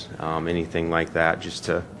fasteners, anything like that, just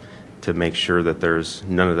to make sure that there's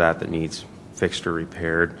none of that needs fixed or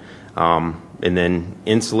repaired. And then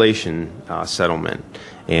insulation settlement.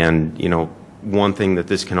 And, one thing that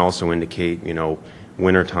this can also indicate,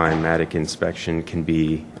 wintertime attic inspection can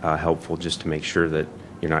be helpful just to make sure that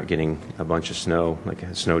you're not getting a bunch of snow, like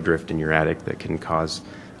a snow drift in your attic that can cause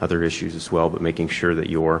other issues as well. But making sure that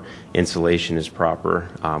your insulation is proper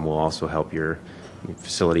will also help your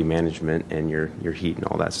facility management and your heat and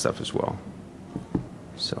all that stuff as well.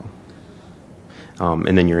 So,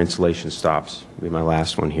 and then your insulation stops will be my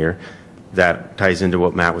last one here. That ties into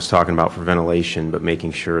what Matt was talking about for ventilation, but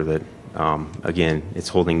making sure that again, it's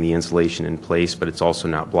holding the insulation in place, but it's also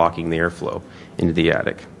not blocking the airflow into the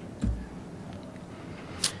attic.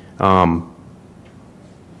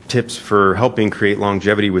 Tips for helping create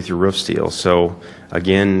longevity with your roof steel. So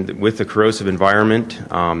again, with the corrosive environment,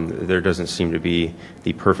 there doesn't seem to be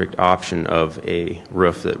the perfect option of a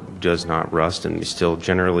roof that does not rust, and we still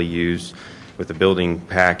generally use with the building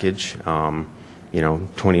package,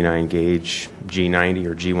 29 gauge G90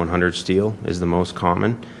 or G100 steel is the most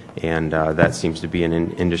common, and that seems to be an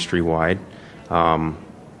industry-wide.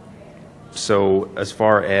 So as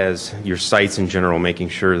far as your sites in general, making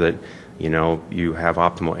sure that you have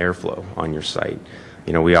optimal airflow on your site.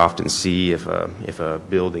 We often see if a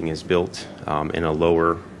building is built in a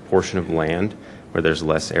lower portion of land where there's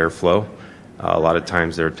less airflow, a lot of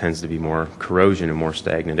times there tends to be more corrosion and more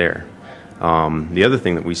stagnant air. The other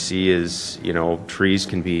thing that we see is, trees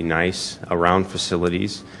can be nice around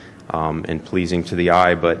facilities and pleasing to the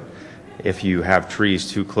eye, but if you have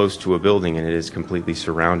trees too close to a building and it is completely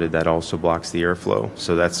surrounded, that also blocks the airflow.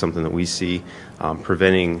 So that's something that we see.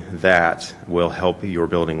 Preventing that will help your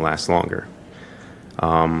building last longer.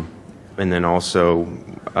 And then also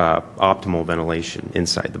optimal ventilation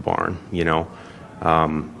inside the barn.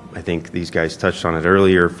 I think these guys touched on it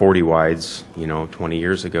earlier. 40 wides, 20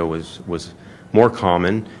 years ago was more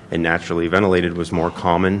common, and naturally ventilated was more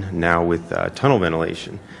common. Now with tunnel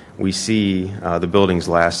ventilation, we see the buildings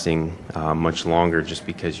lasting much longer just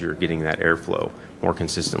because you're getting that airflow more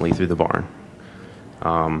consistently through the barn.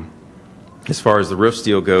 As far as the roof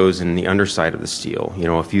steel goes and the underside of the steel,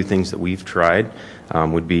 a few things that we've tried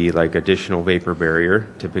would be like additional vapor barrier.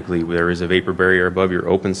 Typically there is a vapor barrier above your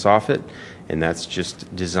open soffit, and that's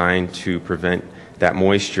just designed to prevent that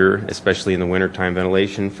moisture, especially in the wintertime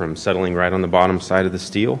ventilation, from settling right on the bottom side of the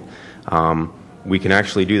steel. We can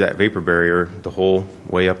actually do that vapor barrier the whole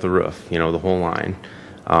way up the roof, the whole line.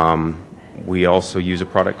 We also use a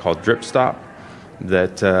product called Drip Stop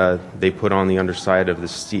that they put on the underside of the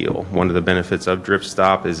steel. One of the benefits of Drip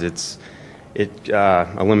Stop is it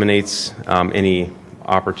eliminates any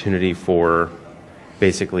opportunity for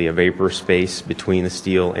basically a vapor space between the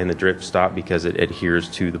steel and the drip stop because it adheres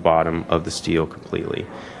to the bottom of the steel completely.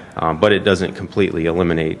 But it doesn't completely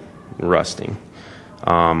eliminate rusting.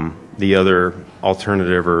 The other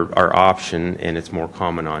alternative or option, and it's more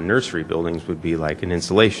common on nursery buildings, would be like an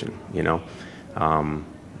insulation,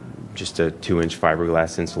 just a 2-inch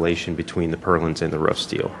fiberglass insulation between the purlins and the roof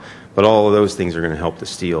steel. But all of those things are going to help the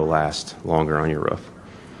steel last longer on your roof.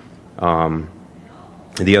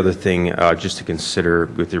 The other thing just to consider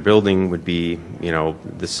with your building would be,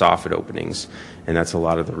 the soffit openings, and that's a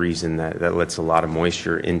lot of the reason that lets a lot of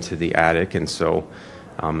moisture into the attic. And so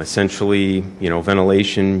essentially,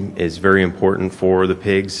 ventilation is very important for the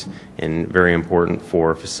pigs and very important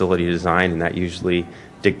for facility design, and that usually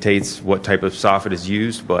dictates what type of soffit is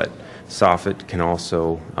used, but soffit can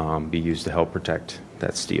also be used to help protect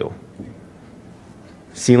that steel.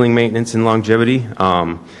 Ceiling maintenance and longevity.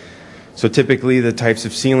 So typically the types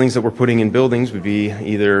of ceilings that we're putting in buildings would be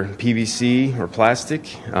either PVC or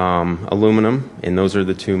plastic, aluminum, and those are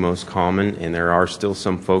the two most common, and there are still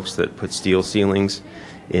some folks that put steel ceilings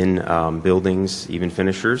in buildings, even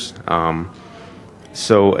finishers.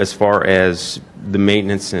 So as far as the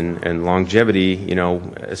maintenance and longevity,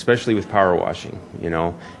 especially with power washing,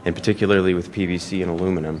 and particularly with PVC and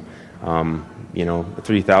aluminum, a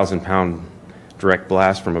 3,000-pound direct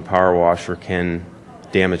blast from a power washer can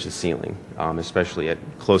damage the ceiling, especially at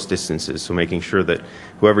close distances. So making sure that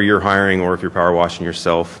whoever you're hiring, or if you're power washing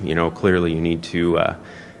yourself, clearly you need to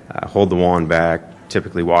hold the wand back,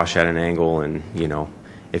 typically wash at an angle, and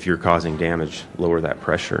if you're causing damage, lower that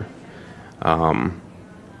pressure. And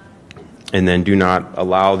then do not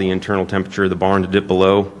allow the internal temperature of the barn to dip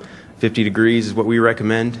below 50 degrees is what we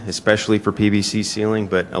recommend, especially for PVC ceiling,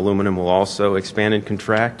 but aluminum will also expand and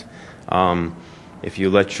contract. If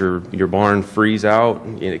you let your barn freeze out,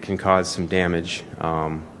 it can cause some damage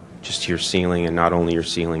just to your ceiling, and not only your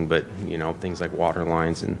ceiling, but things like water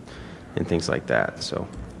lines and things like that. So,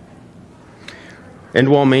 end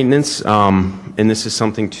wall maintenance, and this is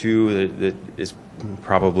something too that is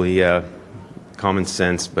probably common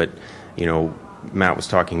sense, but Matt was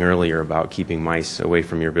talking earlier about keeping mice away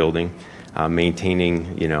from your building.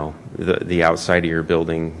 maintaining, the outside of your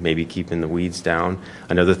building, maybe keeping the weeds down.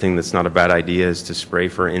 Another thing that's not a bad idea is to spray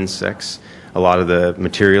for insects. A lot of the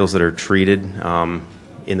materials that are treated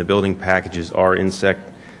in the building packages are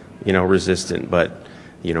insect, resistant, but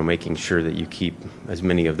making sure that you keep as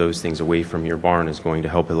many of those things away from your barn is going to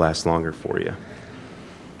help it last longer for you.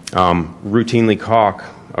 Routinely caulk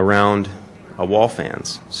around wall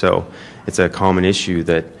fans. So it's a common issue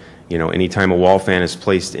that, anytime a wall fan is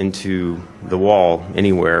placed into the wall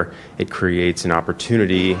anywhere, it creates an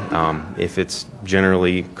opportunity, if it's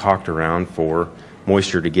generally caulked around, for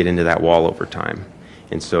moisture to get into that wall over time.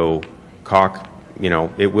 And so caulk,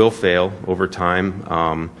 it will fail over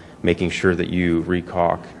time. Making sure that you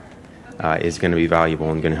re-caulk is going to be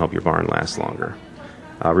valuable and going to help your barn last longer.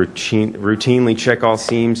 Routinely check all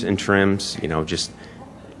seams and trims, just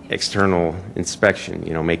external inspection,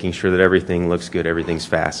 making sure that everything looks good, everything's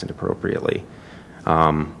fastened appropriately.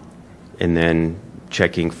 And then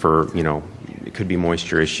checking for, it could be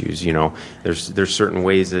moisture issues, there's certain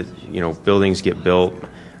ways that, buildings get built.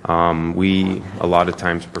 We a lot of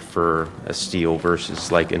times prefer a steel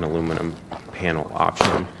versus like an aluminum panel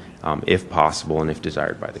option, if possible and if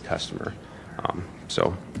desired by the customer.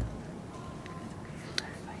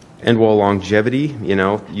 End wall longevity,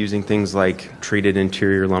 using things like treated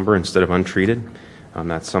interior lumber instead of untreated.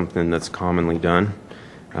 That's something that's commonly done.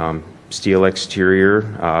 Steel exterior,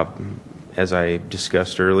 as I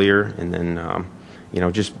discussed earlier, and then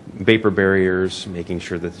just vapor barriers, making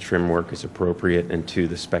sure that the trim work is appropriate and to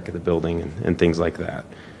the spec of the building and things like that.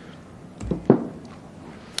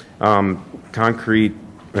 Concrete,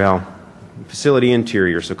 facility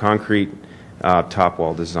interior, so concrete top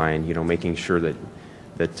wall design, making sure that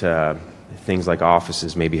things like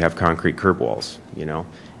offices maybe have concrete curb walls,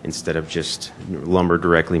 instead of just lumber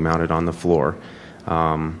directly mounted on the floor.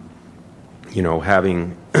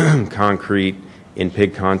 Having concrete in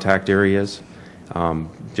pig contact areas,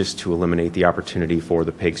 just to eliminate the opportunity for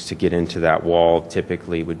the pigs to get into that wall,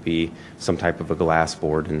 typically would be some type of a glass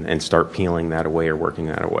board and start peeling that away or working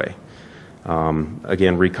that away.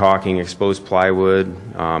 Again, recaulking exposed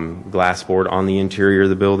plywood, glass board on the interior of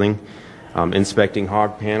the building. Inspecting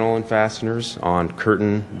hog panel and fasteners on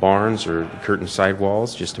curtain barns or curtain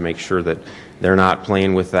sidewalls, just to make sure that they're not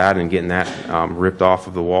playing with that and getting that ripped off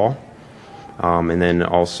of the wall. And then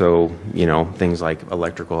also, things like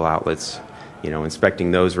electrical outlets,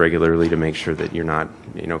 inspecting those regularly to make sure that you're not,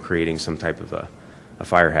 creating some type of a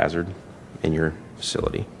fire hazard in your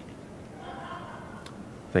facility.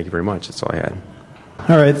 Thank you very much. That's all I had.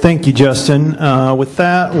 All right, thank you, Justin. With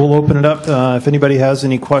that, we'll open it up. If anybody has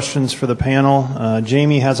any questions for the panel,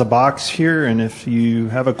 Jamie has a box here, and if you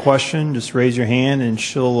have a question, just raise your hand, and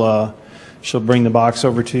she'll bring the box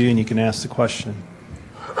over to you, and you can ask the question.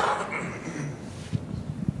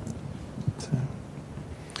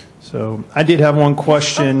 So I did have one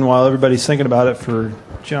question while everybody's thinking about it for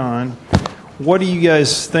John. What do you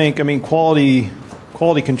guys think? I mean, quality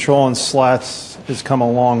control on slats has come a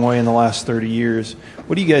long way in the last 30 years.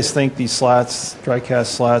 What do you guys think these slats, dry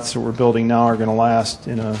cast slats that we're building now, are going to last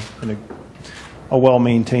in a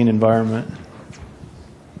well-maintained environment?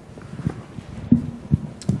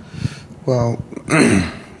 Well,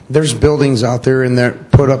 there's buildings out there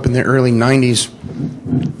put up in the early 90s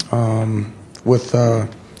with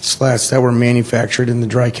slats that were manufactured in the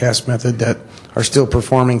dry cast method that are still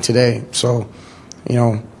performing today. So,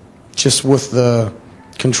 just with the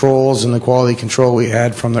controls and the quality control we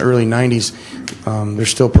had from the early 90s, they're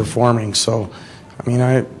still performing. So, I mean,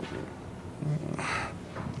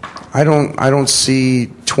 I don't see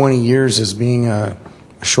 20 years as being a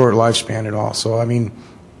short lifespan at all. So, I mean,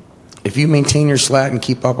 if you maintain your slat and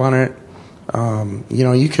keep up on it,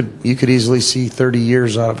 you could easily see 30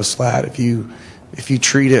 years out of a slat if you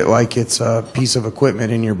treat it like it's a piece of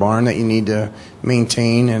equipment in your barn that you need to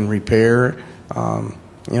maintain and repair.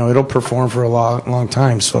 It'll perform for a long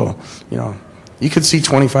time. So, you could see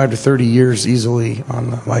 25 to 30 years easily on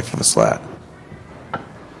the life of a slat.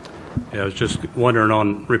 Yeah, I was just wondering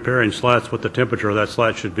on repairing slats what the temperature of that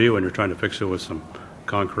slat should be when you're trying to fix it with some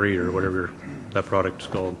concrete or whatever that product is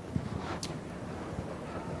called.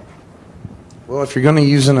 Well, if you're going to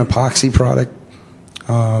use an epoxy product,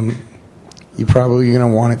 you're probably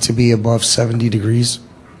going to want it to be above 70 degrees.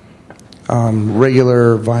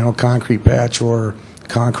 Regular vinyl concrete patch or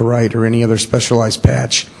Concorite or any other specialized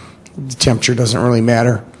patch, the temperature doesn't really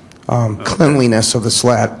matter. Cleanliness of the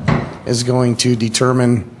slat is going to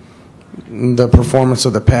determine the performance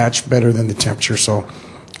of the patch better than the temperature. So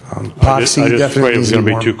epoxy I just definitely afraid it needs was to going be to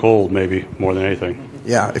be warm. too cold, maybe more than anything.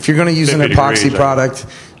 Yeah, if you're going to use an epoxy 50 degrees, product,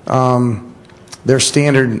 the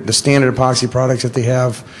standard epoxy products that they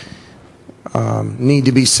have, need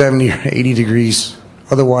to be 70 or 80 degrees.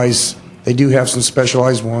 Otherwise, they do have some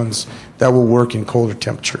specialized ones that will work in colder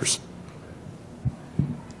temperatures.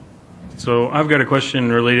 So I've got a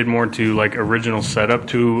question related more to like original setup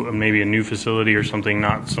to maybe a new facility or something,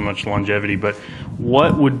 not so much longevity, but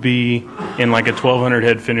what would be in like a 1,200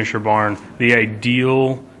 head finisher barn the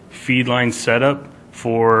ideal feed line setup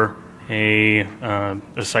for a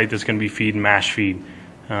site that's going to be feed mash feed?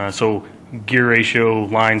 So gear ratio,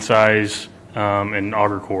 line size, and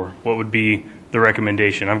auger core. What would be the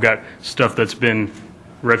recommendation? I've got stuff that's been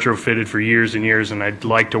retrofitted for years and years, and I'd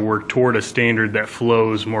like to work toward a standard that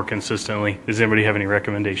flows more consistently. Does anybody have any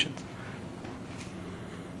recommendations?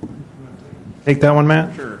 Take that one,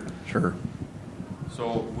 Matt. Sure.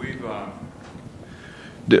 So we've, I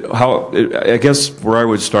guess where I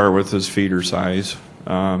would start with is feeder size.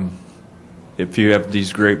 If you have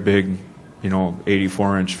these great big,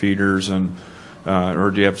 84-inch feeders, and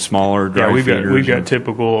or do you have smaller dry feeders? We've got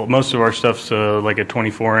typical. Most of our stuff's like a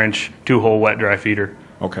 24-inch 2-hole wet dry feeder.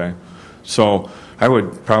 Okay, so I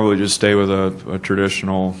would probably just stay with a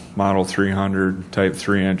traditional Model 300 type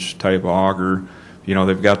 3-inch type auger.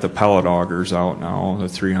 They've got the pellet augers out now, the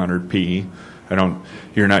 300P.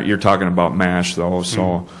 You're talking about mash though.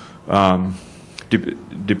 So,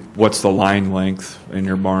 what's the line length in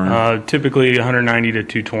your barn? Typically 190 to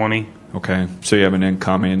 220. Okay, so you have an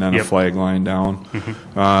incoming and a flag line down.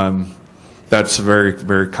 Mm-hmm. That's very,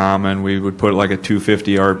 very common. We would put like a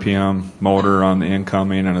 250 RPM motor on the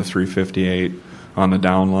incoming and a 358 on the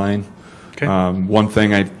down line. Okay. One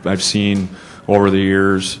thing I've seen over the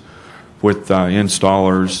years with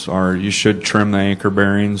installers are you should trim the anchor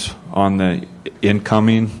bearings on the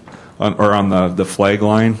incoming or on the flag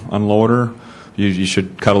line unloader. You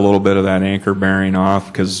should cut a little bit of that anchor bearing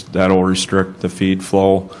off because that'll restrict the feed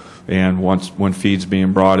flow. And when feed's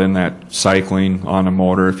being brought in, that cycling on a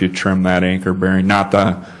motor, if you trim that anchor bearing, not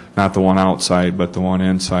the one outside, but the one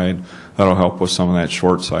inside, that'll help with some of that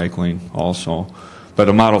short cycling also. But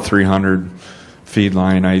a Model 300 feed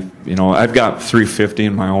line, I've got 350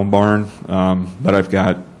 in my own barn, but I've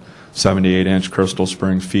got 78-inch Crystal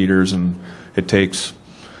Springs feeders, and it takes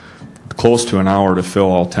close to an hour to fill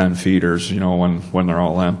all 10 feeders, when they're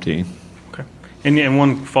all empty. And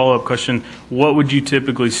one follow-up question, what would you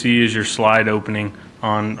typically see as your slide opening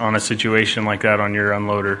on a situation like that on your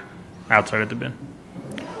unloader outside of the bin?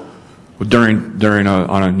 Well,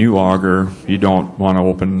 on a new auger, you don't want to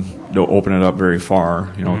open it up very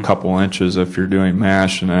far, a couple inches if you're doing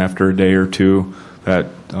mash, and after a day or two, that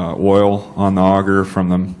oil on the auger from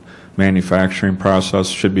the manufacturing process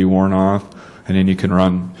should be worn off, and then you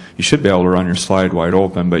should be able to run your slide wide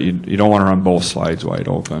open, but you don't want to run both slides wide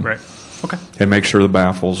open. Right. Okay. And make sure the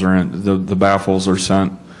baffles are in. The baffles are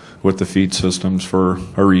sent with the feed systems for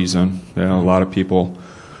a reason. A lot of people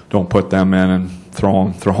don't put them in and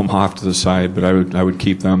throw them off to the side, but I would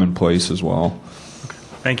keep them in place as well. Okay.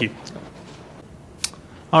 Thank you.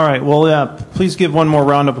 All right. Well, please give one more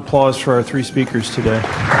round of applause for our 3 speakers today.